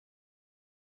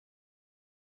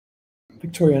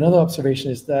Victoria, another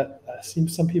observation is that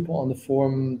seems some people on the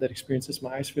forum that experiences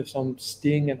my eyes feel some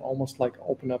sting and almost like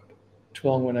open up too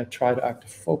long when I try to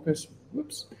active focus,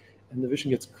 whoops, and the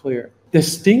vision gets clear. The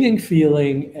stinging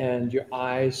feeling and your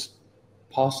eyes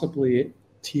possibly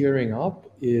tearing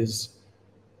up is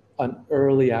an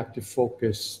early active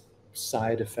focus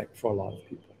side effect for a lot of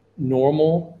people.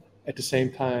 Normal, at the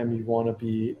same time, you want to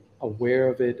be aware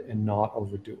of it and not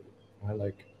overdo it, right?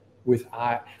 Like with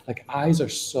eyes are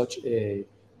such a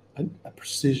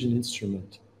precision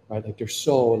instrument, right? Like they're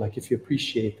so, like if you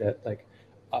appreciate that, like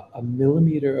a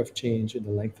millimeter of change in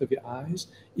the length of your eyes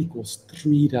equals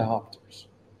 3 diopters,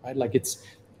 right? Like it's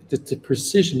the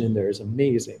precision in there is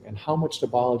amazing, and how much the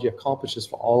biology accomplishes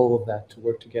for all of that to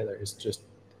work together is just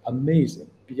amazing,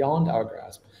 beyond our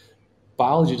grasp.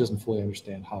 Biology doesn't fully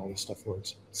understand how all this stuff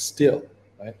works still,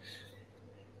 right?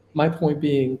 My point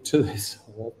being to this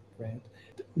whole rant,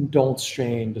 don't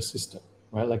strain the system,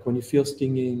 right? Like when you feel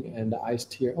stinging and the eyes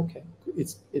tear, okay,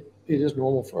 it is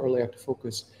normal for early active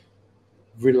focus.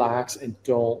 Relax and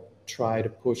don't try to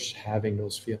push having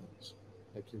those feelings.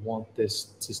 Like you want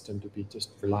this system to be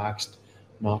just relaxed,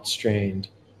 not strained.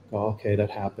 Go, okay, that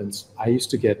happens. My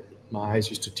eyes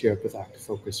used to tear up with active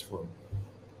focus for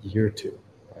a year or two,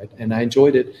 right? And I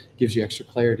enjoyed it. It gives you extra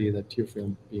clarity that tear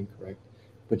film being correct,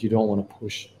 but you don't want to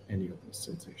push any of those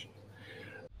sensations.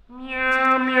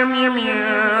 Meow, meow, meow,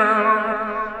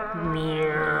 meow.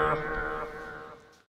 Meow.